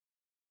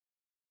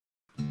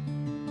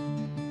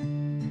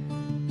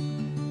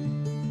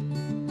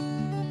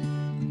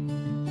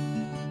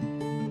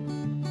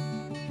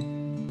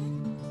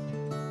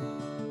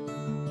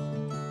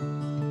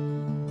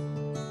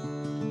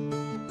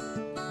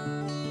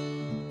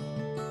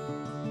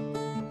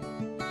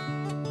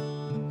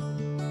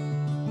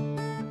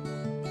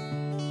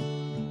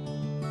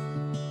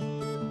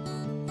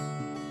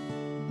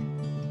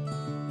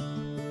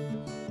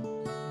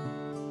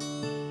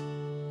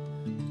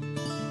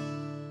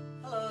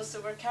Hello,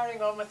 so we're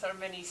carrying on with our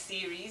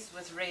mini-series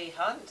with Ray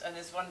Hunt and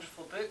his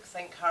wonderful book,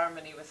 Think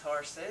Harmony with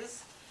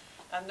Horses.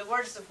 And the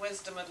words of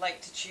wisdom I'd like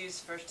to choose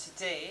for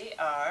today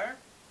are,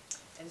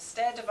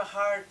 instead of a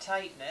hard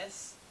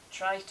tightness,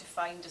 try to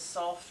find a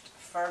soft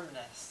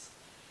firmness.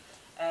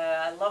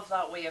 I love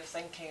that way of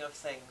thinking of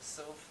things.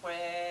 So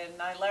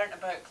when I learnt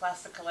about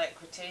classical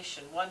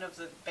equitation, one of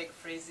the big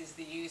phrases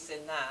they use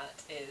in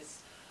that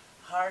is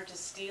hard as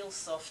steel,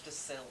 soft as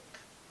silk.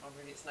 Or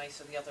maybe it's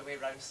nicer the other way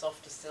around,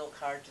 soft as silk,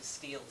 hard as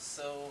steel.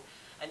 So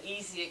an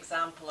easy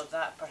example of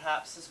that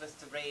perhaps is with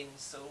the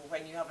reins. So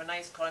when you have a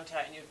nice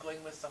contact and you're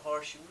going with the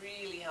horse, you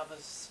really have a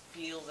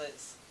feel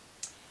that's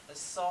as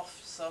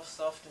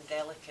soft and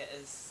delicate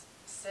as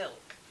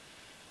silk.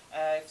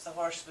 If the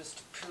horse was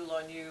to pull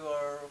on you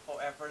or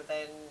whatever,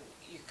 then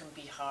you can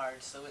be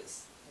hard. So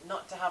it's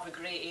not to have a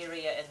grey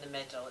area in the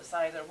middle. It's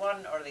either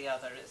one or the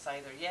other. It's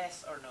either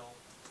yes or no.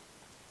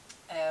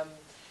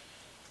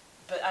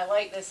 But I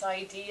like this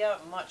idea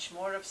much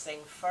more of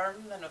saying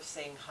firm than of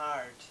saying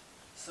hard.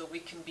 So we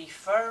can be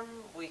firm,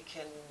 we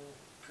can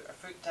put our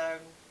foot down,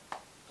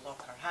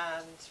 block our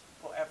hand,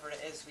 whatever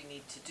it is we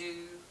need to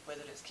do,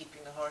 whether it's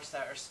keeping the horse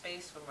out of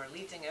space when we're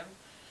leading him.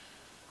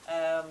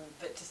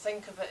 But to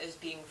think of it as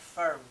being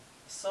firm,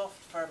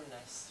 soft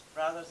firmness,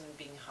 rather than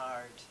being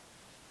hard,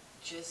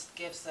 just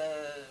gives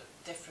a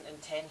different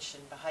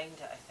intention behind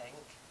it, I think.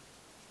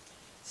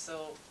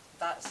 So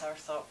that's our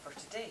thought for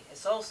today.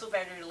 It's also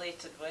very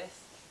related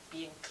with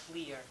being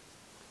clear,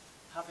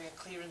 having a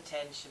clear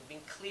intention,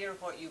 being clear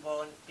what you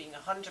want, being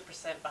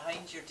 100%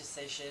 behind your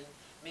decision,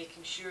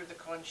 making sure the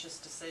conscious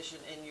decision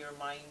in your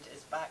mind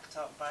is backed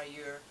up by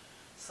your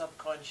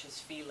subconscious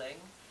feeling,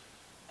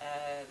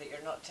 that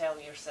you're not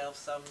telling yourself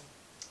some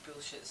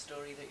bullshit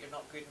story that you're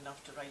not good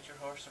enough to ride your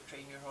horse or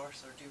train your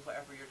horse or do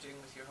whatever you're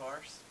doing with your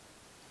horse.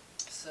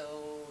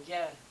 So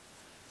yeah,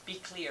 be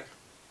clear,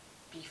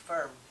 be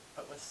firm,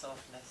 but with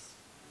softness.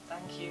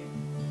 Thank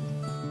you.